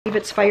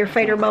It's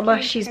Firefighter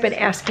Mama. She's been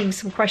asking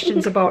some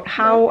questions about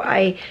how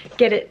I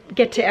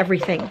get to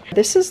everything.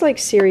 This is like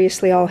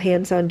seriously all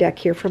hands on deck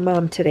here for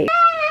Mom today.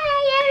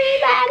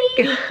 Hi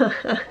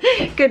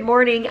everybody! Good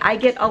morning. I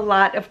get a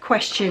lot of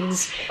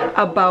questions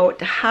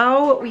about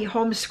how we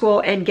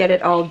homeschool and get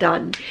it all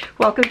done.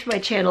 Welcome to my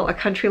channel, A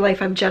Country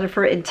Life. I'm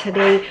Jennifer, and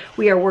today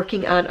we are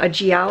working on a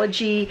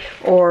geology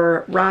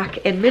or rock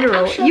and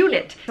mineral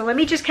unit. So let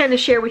me just kind of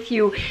share with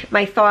you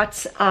my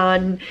thoughts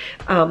on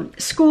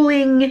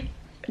schooling,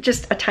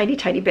 just a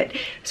tiny bit.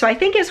 So I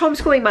think as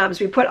homeschooling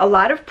moms, we put a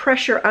lot of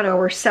pressure on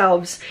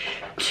ourselves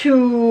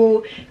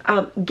to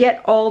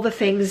get all the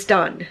things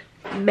done.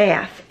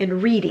 Math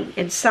and reading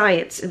and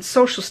science and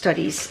social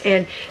studies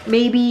and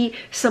maybe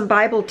some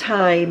Bible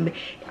time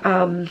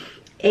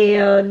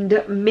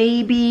and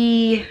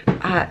maybe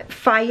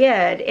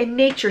Phi-Ed and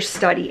nature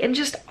study and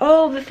just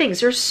all the things.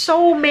 There's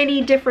so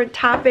many different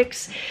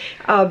topics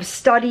of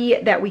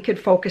study that we could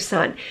focus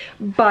on.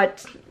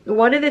 But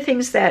one of the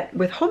things that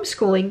with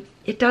homeschooling,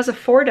 it does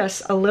afford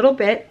us a little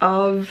bit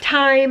of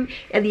time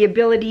and the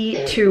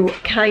ability to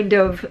kind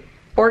of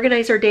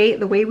organize our day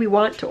the way we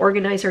want to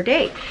organize our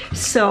day.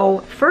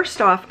 So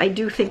first off, I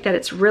do think that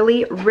it's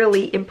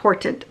really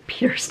important.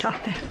 Peter, stop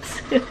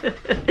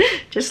that.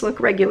 Just look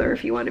regular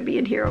if you want to be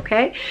in here,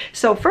 okay?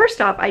 So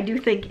first off, I do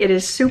think it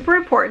is super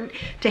important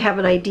to have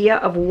an idea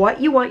of what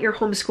you want your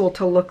homeschool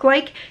to look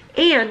like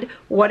and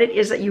what it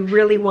is that you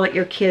really want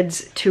your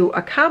kids to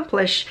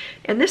accomplish.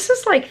 And this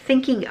is like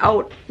thinking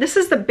out, this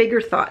is the bigger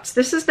thoughts.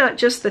 This is not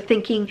just the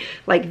thinking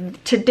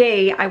like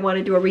today I want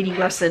to do a reading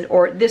lesson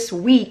or this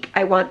week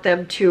I want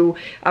them to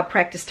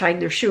practice tying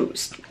their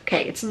shoes.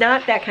 Okay, it's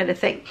not that kind of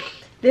thing.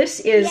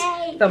 This is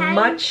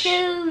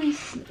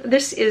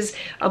this is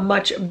a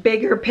much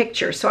bigger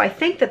picture. So I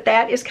think that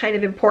that is kind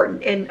of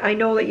important. And I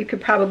know that you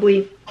could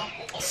probably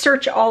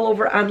search all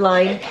over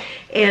online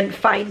and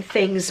find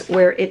things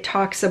where it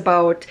talks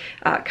about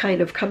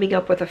kind of coming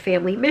up with a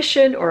family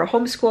mission or a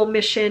homeschool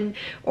mission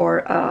or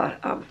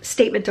a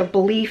statement of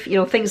belief, you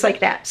know, things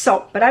like that.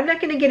 So, but I'm not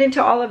going to get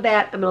into all of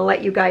that. I'm going to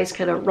let you guys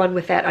kind of run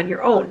with that on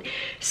your own.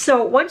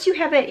 So once you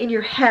have that in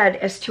your head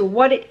as to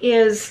what it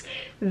is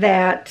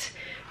that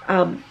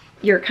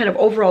your kind of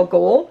overall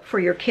goal for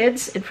your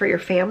kids and for your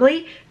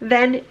family,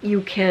 then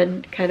you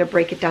can kind of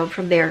break it down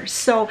from there.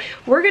 So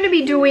we're going to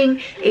be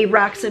doing a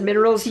rocks and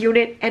minerals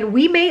unit, and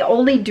we may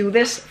only do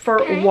this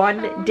for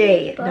one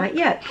day, not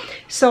yet.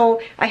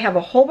 So I have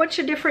a whole bunch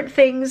of different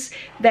things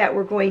that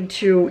we're going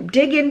to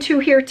dig into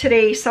here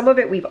today. Some of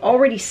it we've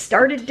already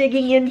started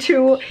digging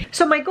into.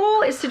 So my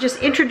goal is to just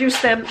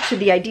introduce them to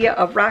the idea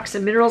of rocks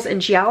and minerals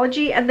and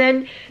geology, and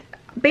then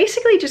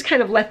basically just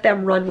kind of let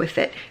them run with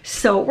it.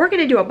 So we're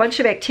going to do a bunch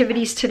of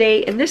activities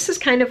today, and this is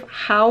kind of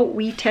how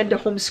we tend to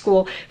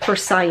homeschool for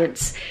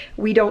science.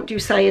 We don't do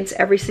science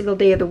every single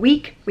day of the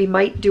week. We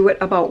might do it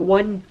about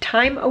one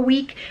time a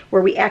week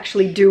where we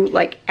actually do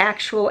like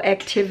actual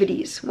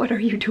activities. What are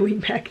you doing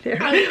back there?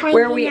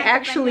 Where we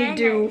actually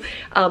do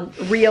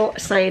real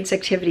science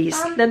activities.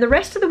 Then the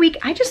rest of the week,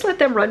 I just let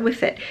them run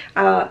with it.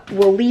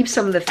 We'll leave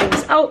some of the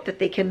things out that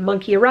they can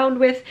monkey around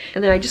with,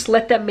 and then I just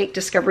let them make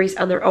discoveries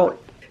on their own.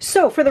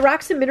 So for the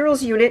Rocks and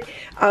Minerals unit,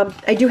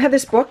 I do have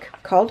this book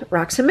called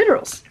Rocks and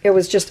Minerals. It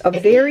was just a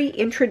very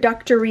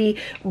introductory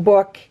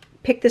book.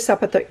 Pick this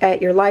up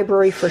at your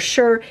library for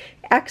sure.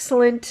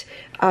 Excellent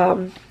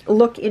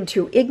look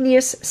into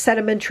igneous,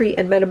 sedimentary,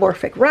 and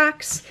metamorphic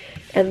rocks.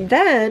 And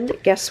then,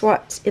 guess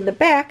what? In the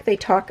back, they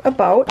talk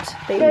about,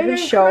 they even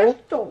show,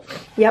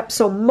 yep,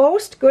 so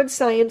most good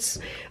science,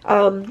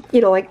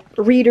 you know, like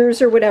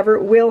readers or whatever,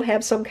 will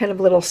have some kind of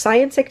little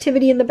science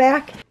activity in the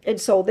back. And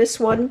so this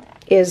one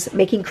is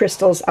making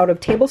crystals out of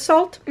table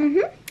salt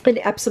and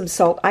Epsom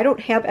salt. I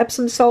don't have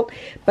Epsom salt,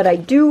 but I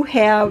do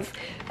have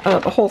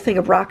a whole thing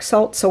of rock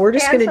salt. So we're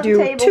just going to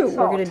do two.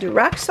 We're going to do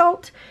rock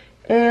salt.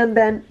 And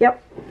then,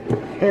 yep,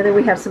 and then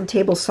we have some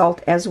table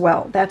salt as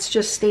well. That's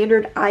just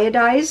standard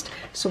iodized,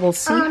 so we'll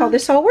see how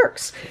this all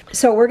works.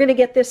 So we're going to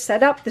get this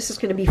set up. This is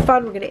going to be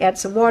fun. We're going to add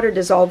some water,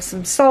 dissolve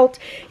some salt,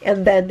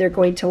 and then they're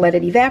going to let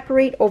it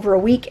evaporate over a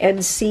week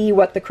and see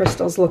what the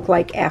crystals look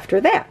like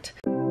after that.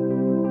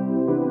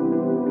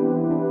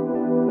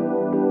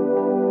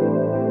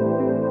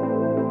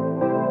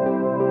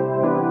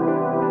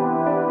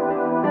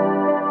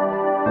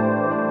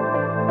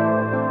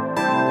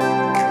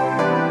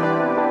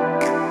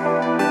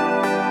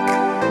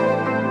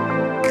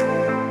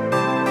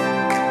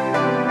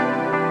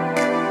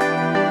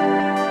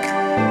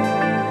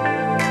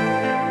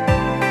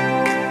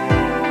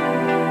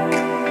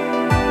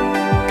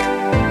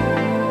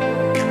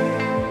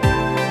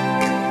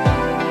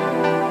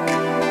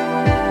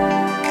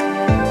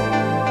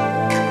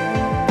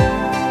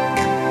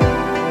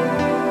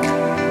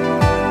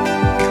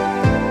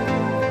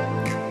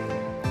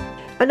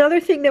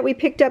 Another thing that we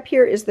picked up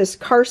here is this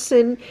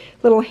Carson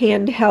little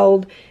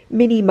handheld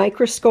mini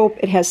microscope.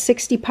 It has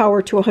 60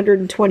 power to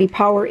 120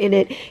 power in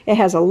it. It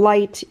has a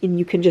light, and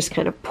you can just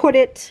kind of put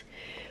it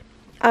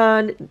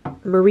on.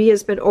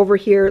 Maria's been over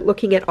here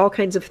looking at all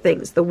kinds of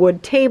things. The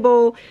wood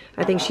table.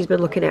 I think she's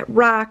been looking at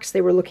rocks.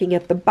 They were looking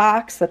at the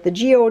box that the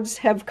geodes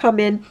have come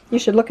in. You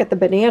should look at the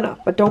banana,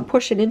 but don't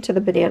push it into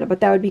the banana, but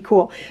that would be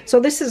cool. So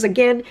this is,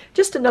 again,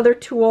 just another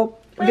tool.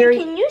 Wait,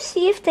 can you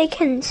see if they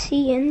can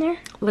see in there?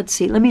 Let's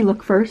see. Let me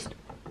look first.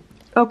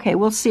 Okay,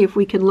 we'll see if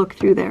we can look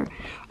through there.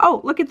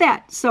 Oh, look at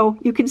that. So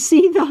you can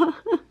see the...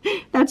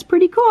 That's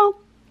pretty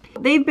cool.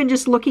 They've been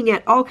just looking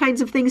at all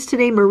kinds of things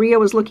today. Maria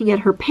was looking at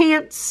her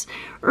pants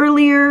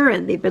earlier,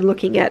 and they've been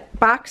looking at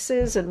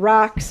boxes and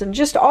rocks and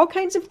just all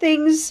kinds of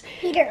things.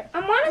 Peter, I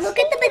want to look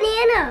at the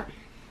banana.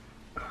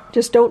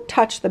 Just don't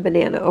touch the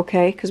banana,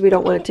 okay? Because we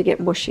don't want it to get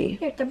mushy.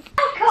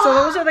 So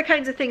those are the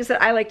kinds of things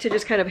that I like to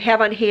just kind of have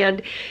on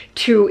hand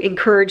to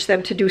encourage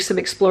them to do some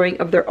exploring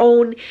of their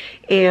own.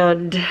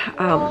 And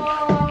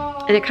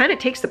it kind of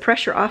takes the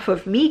pressure off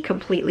of me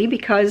completely,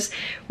 because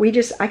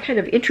I kind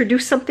of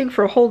introduce something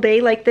for a whole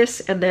day like this,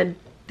 and then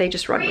they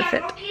just run with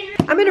it.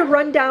 I'm going to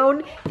run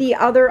down the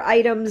other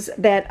items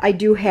that I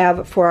do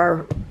have for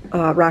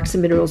our Rocks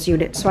and Minerals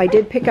unit. So I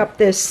did pick up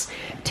this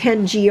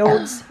 10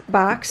 geodes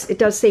box. It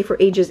does say for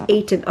ages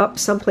 8 and up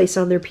someplace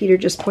on there, Peter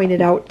just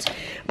pointed out,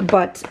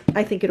 but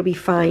I think it'll be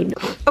fine.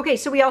 Okay,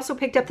 so we also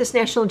picked up this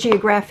National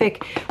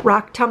Geographic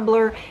rock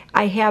tumbler.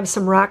 I have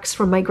some rocks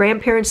from my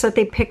grandparents that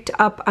they picked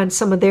up on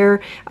some of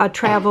their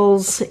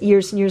travels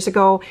years and years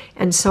ago,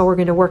 and so we're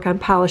going to work on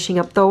polishing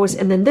up those.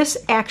 And then this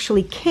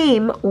actually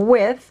came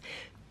with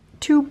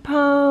 2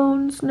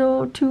 pounds,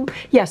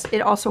 yes, it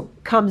also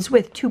comes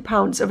with 2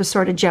 pounds of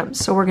assorted gems.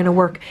 So we're gonna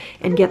work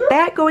and get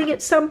that going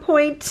at some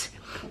point.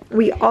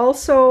 I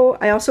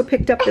also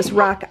picked up this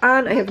rock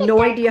on. I have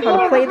no idea how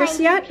to play this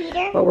yet,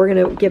 but we're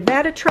gonna give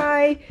that a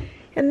try.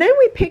 And then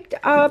we picked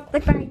up,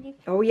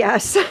 oh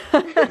yes,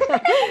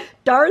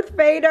 Darth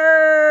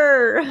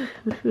Vader.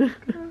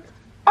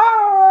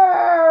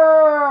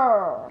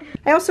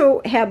 I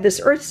also have this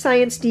Earth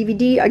Science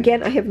DVD.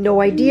 Again, I have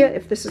no idea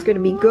if this is going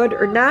to be good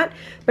or not,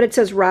 but it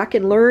says Rock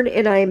and Learn,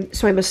 and I'm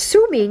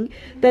assuming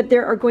that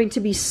there are going to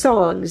be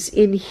songs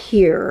in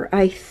here,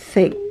 I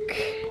think.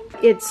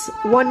 It's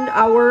 1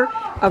 hour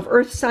of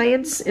Earth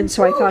Science, and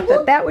so I thought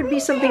that that would be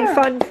something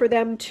fun for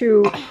them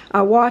to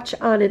watch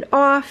on and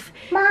off.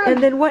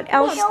 And then what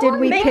else did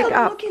we pick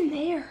up? Look in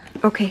there.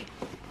 Okay,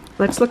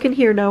 let's look in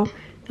here now.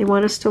 They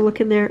want us to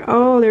look in there.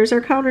 Oh, there's our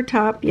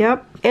countertop.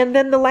 Yep. And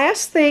then the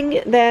last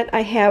thing that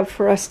I have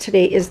for us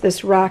today is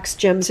this Rocks,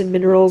 Gems, and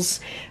Minerals.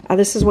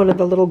 This is one of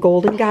the little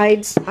golden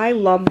guides. I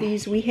love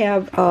these. We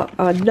have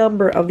a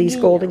number of these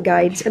golden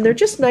guides, and they're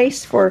just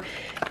nice for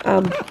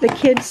the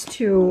kids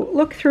to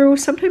look through.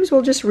 Sometimes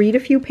we'll just read a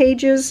few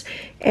pages,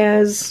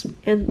 and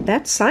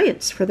that's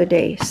science for the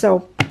day.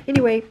 So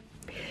anyway,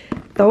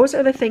 those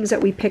are the things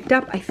that we picked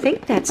up. I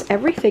think that's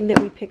everything that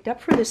we picked up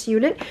for this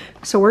unit.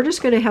 So we're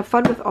just going to have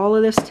fun with all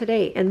of this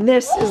today. And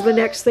this is the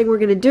next thing we're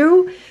going to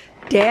do.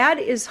 Dad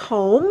is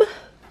home.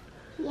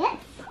 Yes.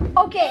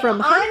 Okay. From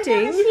hunting.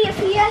 I'm going to see if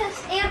he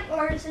has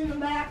antlers in the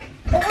back.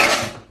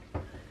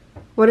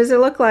 What does it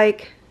look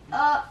like?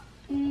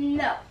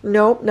 No.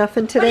 Nope,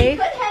 nothing today.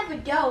 But he could have a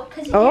doe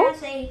because he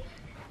has a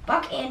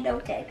buck and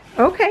doe tag.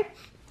 Okay.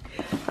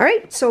 All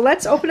right, so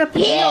let's open up the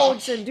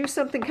geodes and do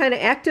something kind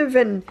of active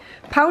and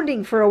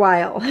pounding for a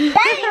while. Bam,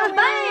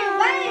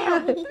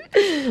 bam,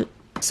 bam.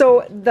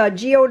 So the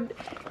geode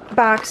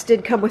box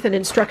did come with an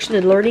instruction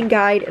and learning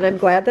guide, and I'm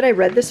glad that I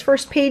read this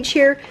first page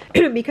here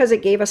because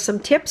it gave us some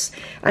tips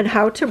on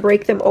how to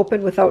break them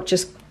open without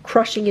just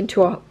crushing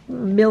into a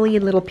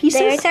million little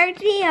pieces. There's our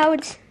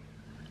geodes.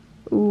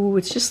 Ooh,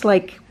 it's just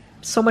like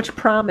so much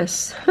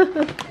promise.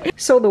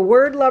 So the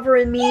word lover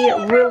in me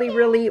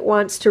really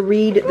wants to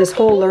read this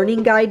whole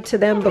learning guide to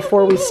them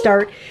before we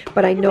start,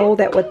 but I know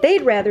that what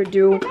they'd rather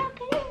do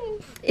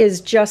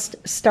is just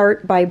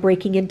start by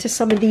breaking into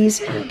some of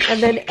these,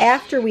 and then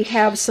after we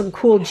have some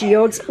cool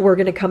geodes, we're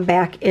going to come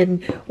back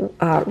and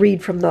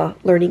read from the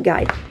learning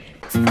guide.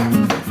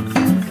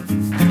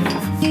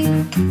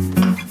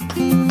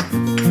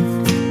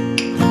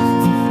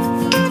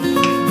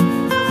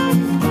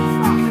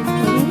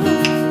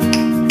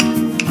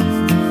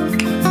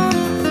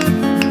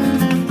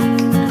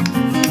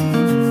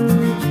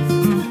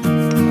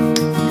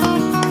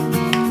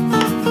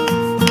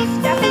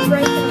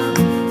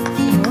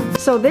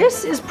 So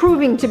this is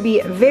proving to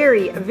be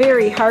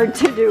very hard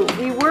to do.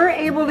 We were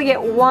able to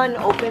get one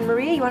open.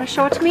 Maria, you want to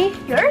show it to me?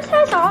 Yours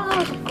has all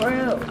those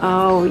grooves.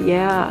 Oh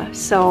yeah,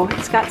 so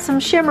it's got some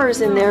shimmers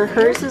in there.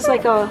 Hers is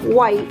like a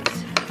white,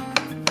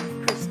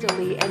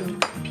 crystally,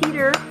 and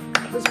Peter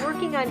was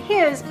working on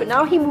his, but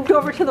now he moved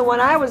over to the one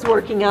I was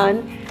working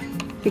on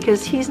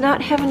because he's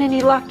not having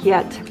any luck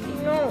yet.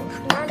 No,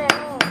 not at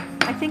all.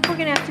 I think we're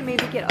gonna have to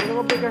maybe get a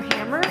little bigger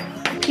hammer.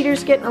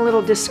 Peter's getting a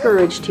little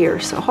discouraged here,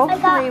 so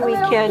hopefully we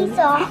can.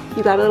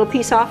 You got a little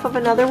piece off of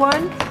another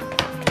one?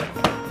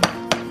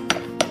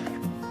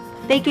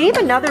 They gave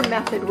another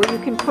method where you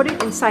can put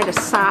it inside a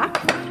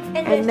sock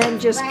and then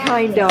just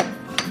kind of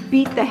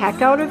beat the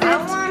heck out of it. I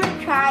want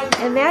to try.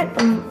 And that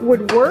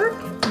would work,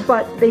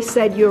 but they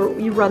said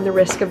you run the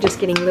risk of just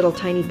getting little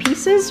tiny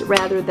pieces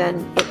rather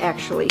than it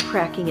actually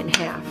cracking in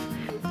half.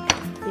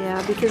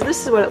 Yeah, because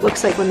this is what it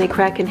looks like when they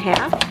crack in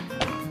half.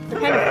 They're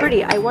kind of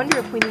pretty. I wonder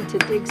if we need to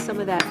dig some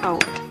of that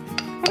out.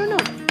 I don't know.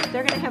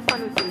 They're going to have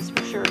fun with these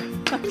for sure.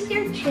 Is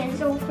there a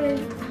chisel for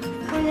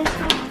this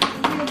one?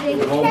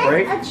 It won't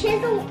break? A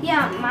chisel?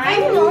 Yeah,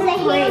 mine will a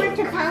hammer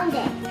to pound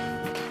it.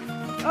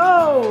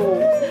 Oh!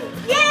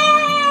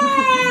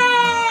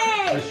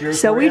 Yay!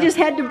 So we just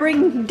had to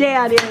bring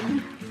Dad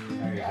in.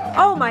 There you go.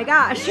 Oh my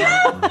gosh! Look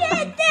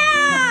at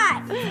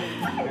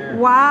that!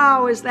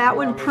 Wow, is that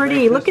one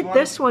pretty? Look at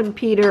this one,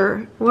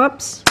 Peter.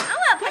 Whoops. I'm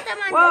gonna put them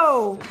on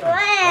Whoa! this Got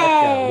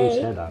a loose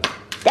way. head on it.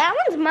 That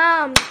one's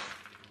Mom's.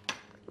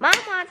 Mom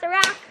wants a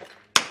rock.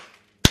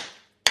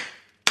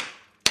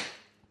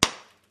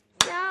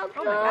 So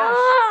cool. Oh my gosh.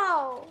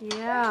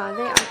 Yeah,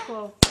 they are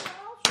cool.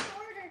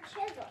 Shorter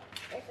chisel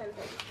or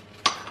something.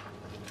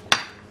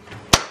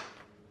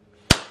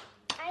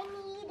 I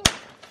need.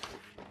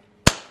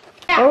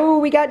 Oh,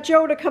 we got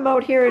Joe to come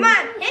out here and Come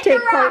on, hit take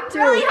the part rock too.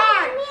 really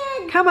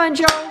hard. Come on,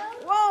 Joe.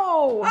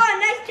 Whoa!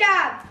 Oh, nice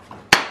job.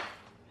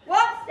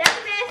 Whoops, that's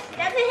a miss.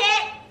 That's a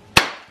hit.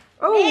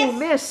 Oh,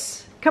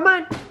 miss. Come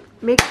on.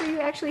 Make sure you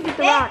actually hit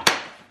the rock.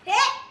 Hit.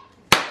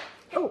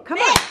 Oh, come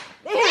on.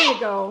 There you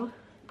go.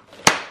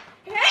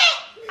 Hit.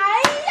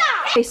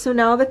 I Okay, so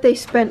now that they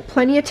spent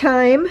plenty of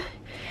time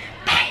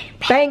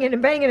banging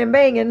and banging and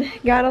banging,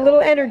 got a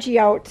little energy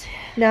out,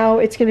 now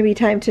it's going to be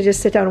time to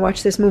just sit down and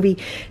watch this movie.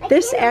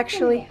 This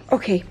actually,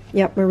 okay,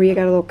 yep, Maria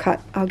got a little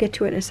cut. I'll get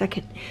to it in a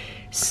second.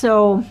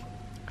 So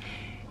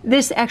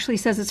this actually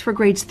says it's for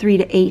grades 3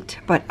 to 8,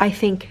 but I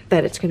think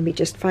that it's going to be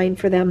just fine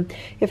for them.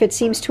 If it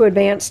seems too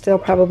advanced, they'll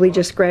probably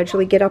just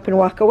gradually get up and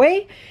walk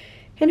away,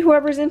 and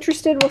whoever's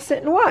interested will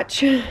sit and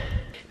watch.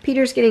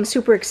 Peter's getting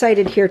super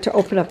excited here to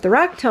open up the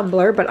rock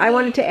tumbler, but I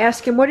wanted to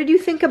ask him, what did you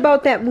think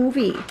about that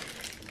movie?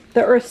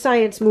 The Earth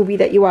Science movie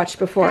that you watched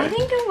before?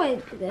 think it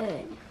was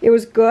good. It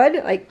was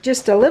good? Like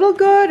just a little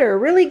good or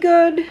really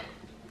good?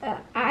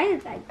 I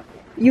liked it.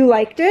 You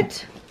liked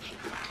it?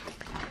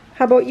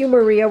 How about you,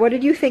 Maria? What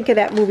did you think of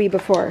that movie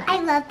before?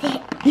 I loved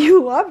it.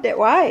 You loved it.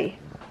 Why?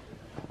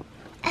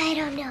 I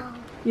don't know.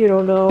 You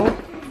don't know.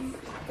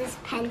 This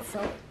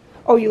pencil.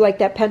 Oh, you like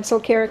that pencil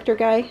character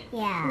guy?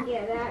 Yeah.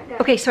 Yeah, that guy.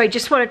 Okay, so I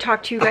just want to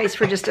talk to you guys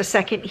for just a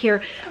second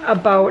here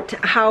about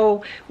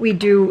how we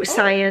do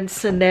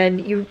science and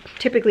then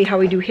typically how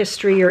we do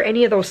history or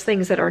any of those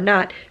things that are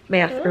not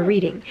math or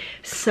reading.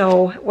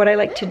 So what I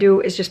like to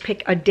do is just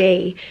pick a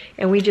day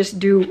and we just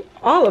do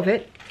all of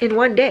it in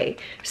one day.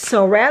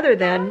 So rather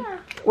than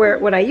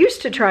what I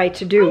used to try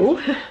to do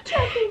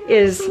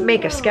is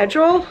make a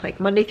schedule, like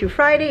Monday through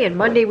Friday, and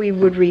Monday we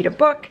would read a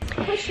book.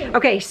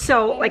 Okay,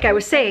 so like I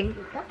was saying,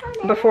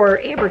 before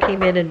Amber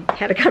came in and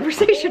had a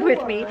conversation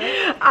with me,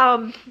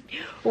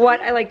 what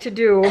I like to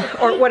do,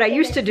 or what I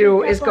used to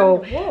do, is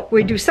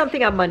we'd do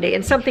something on Monday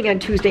and something on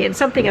Tuesday and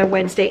something on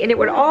Wednesday, and it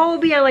would all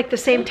be on like the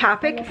same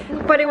topic,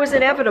 but it was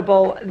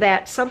inevitable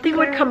that something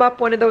would come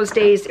up one of those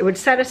days, it would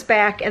set us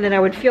back, and then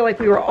I would feel like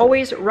we were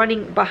always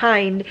running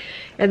behind,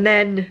 and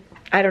then,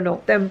 I don't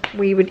know, then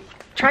we would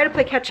try to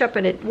play catch up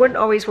and it wouldn't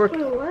always work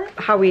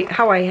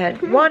how I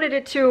had wanted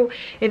it to.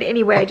 In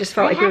any way, I just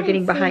felt like we were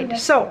getting behind.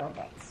 So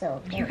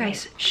you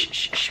guys,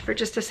 shh, for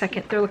just a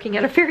second. They're looking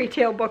at a fairy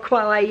tale book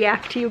while I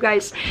yak to you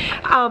guys.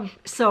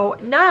 So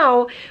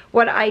now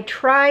what I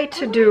try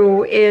to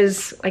do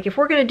is, like if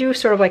we're going to do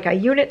sort of like a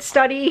unit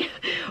study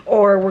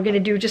or we're going to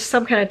do just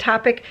some kind of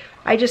topic,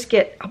 I just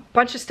get a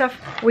bunch of stuff.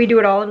 We do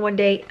it all in one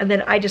day and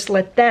then I just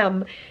let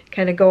them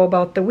kind of go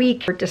about the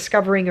week or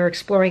discovering or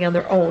exploring on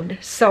their own.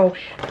 So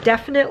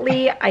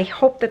definitely I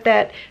hope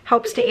that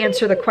helps to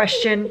answer the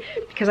question,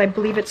 because I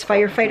believe it's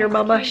Firefighter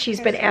Mama.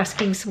 She's been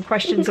asking some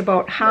questions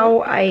about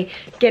how I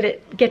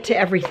get to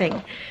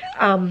everything.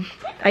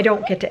 I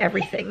don't get to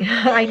everything.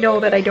 I know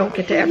that I don't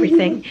get to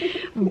everything,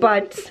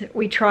 but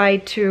we try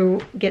to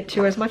get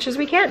to as much as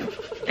we can.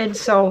 And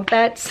so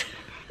that's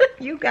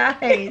you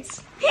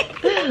guys.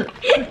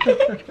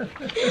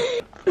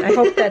 I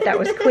hope that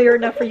was clear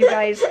enough for you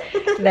guys,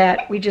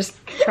 that we just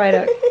try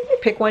to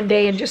pick one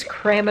day and just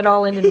cram it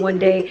all in one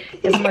day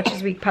as much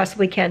as we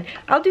possibly can.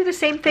 I'll do the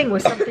same thing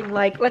with something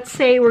like, let's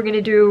say we're going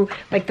to do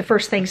like the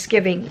first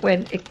Thanksgiving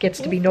when it gets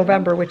to be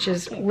November, which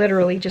is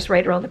literally just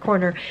right around the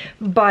corner.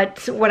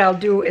 But what I'll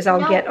do is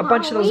I'll get a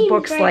bunch of those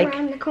books, like,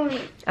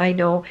 I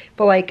know,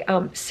 but like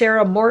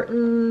Sarah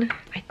Morton,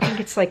 I think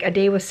it's like A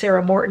Day with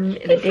Sarah Morton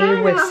and A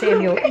Day with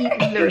Samuel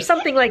Eaton or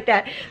something like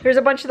that. There's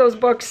a bunch of those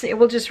books, and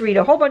we'll just read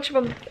a whole bunch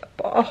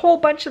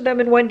of them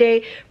in one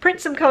day, print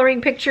some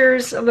coloring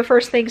pictures of the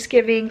first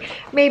Thanksgiving,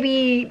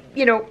 maybe,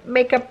 you know,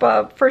 make up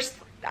a first,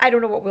 I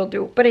don't know what we'll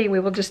do, but anyway,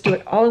 we'll just do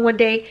it all in one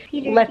day.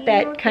 Peter, let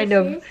that kind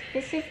of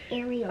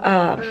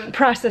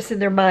process in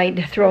their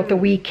mind throughout the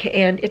week,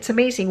 and it's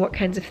amazing what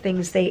kinds of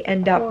things they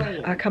end up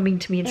coming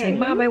to me and saying,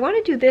 Mom, I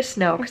want to do this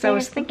now because I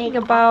was thinking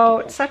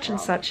about such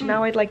and such, and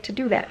now I'd like to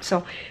do that.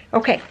 So,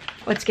 okay,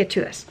 let's get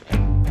to this.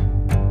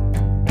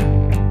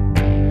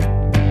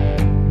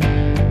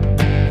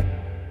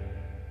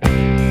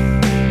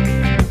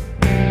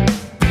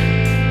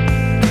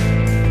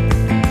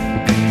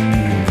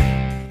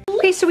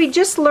 so we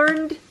just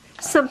learned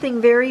something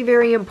very,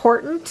 very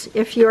important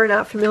if you're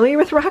not familiar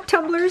with rock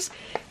tumblers.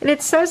 And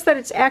it says that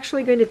it's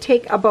actually going to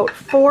take about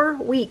 4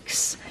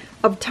 weeks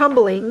of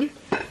tumbling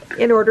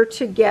in order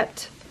to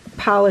get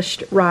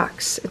polished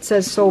rocks. It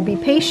says, so be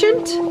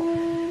patient.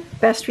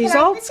 Best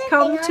results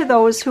come to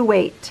those who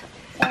wait.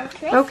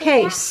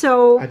 Okay,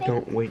 so I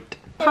don't wait.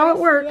 how it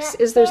works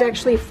is there's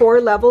actually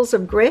 4 levels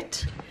of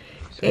grit.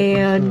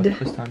 And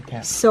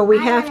so we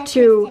have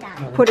to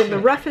put in the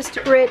roughest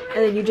grit,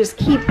 and then you just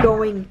keep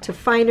going to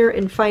finer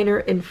and finer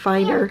and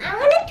finer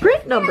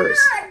grit numbers.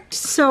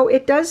 So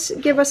it does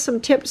give us some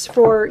tips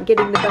for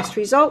getting the best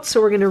results.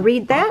 So we're going to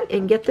read that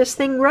and get this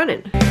thing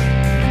running.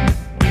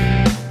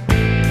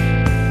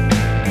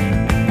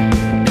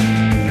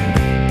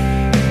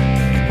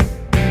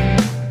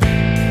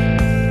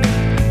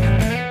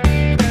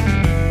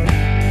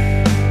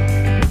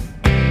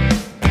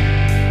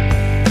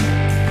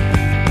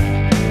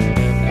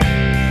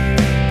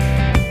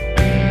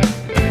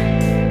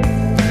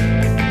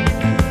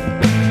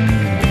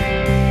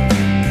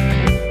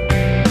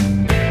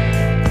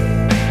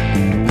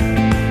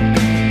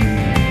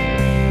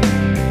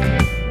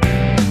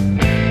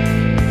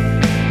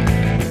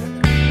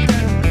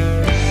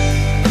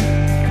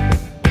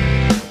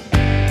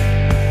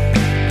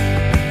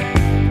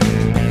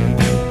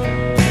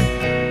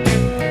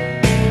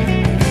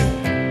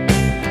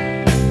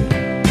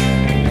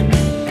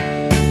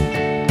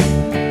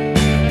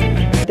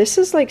 This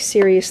is like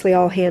seriously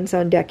all hands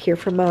on deck here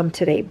for Mom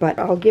today, but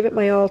I'll give it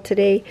my all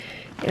today,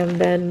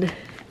 and then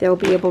they'll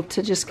be able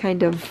to just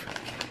kind of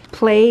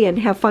play and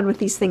have fun with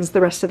these things the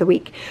rest of the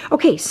week.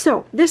 Okay,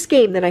 so this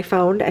game that I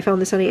found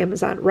this on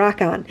Amazon,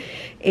 Rock On,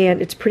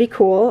 and it's pretty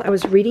cool. I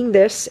was reading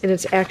this, and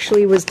it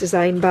actually was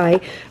designed by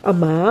a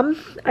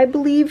mom, I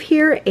believe,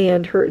 here,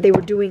 and they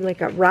were doing like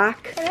a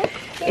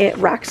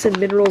rocks and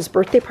minerals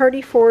birthday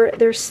party for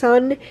their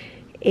son,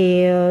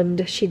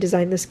 and she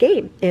designed this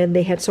game, and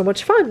they had so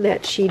much fun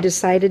that she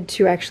decided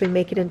to actually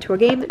make it into a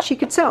game that she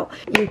could sell.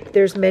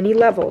 There's many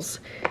levels.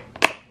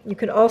 You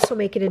can also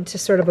make it into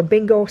sort of a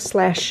bingo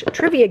slash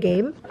trivia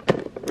game.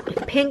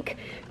 Pink,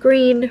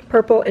 green,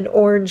 purple, and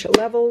orange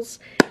levels,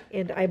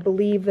 and I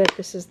believe that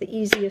this is the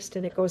easiest,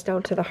 and it goes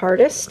down to the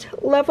hardest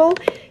level,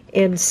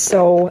 and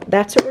so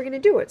that's what we're going to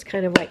do. It's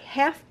kind of like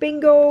half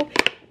bingo,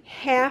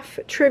 half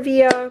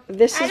trivia.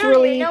 This is really, I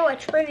don't even know what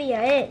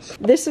trivia is.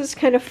 This is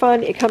kind of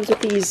fun. It comes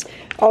with these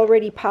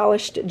already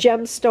polished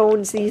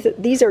gemstones.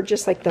 These are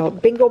just like the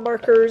bingo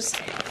markers.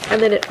 And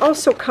then it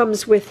also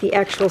comes with the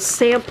actual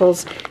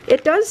samples.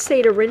 It does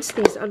say to rinse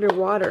these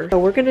underwater. So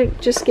we're going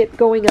to just get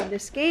going on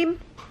this game,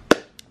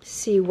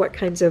 see what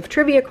kinds of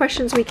trivia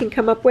questions we can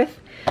come up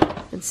with,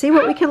 and see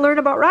what we can learn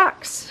about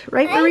rocks.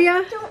 Right,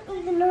 Maria? I don't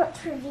even know what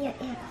trivia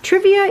is.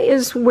 Trivia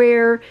is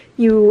where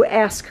you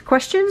ask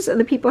questions and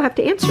the people have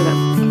to answer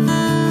them.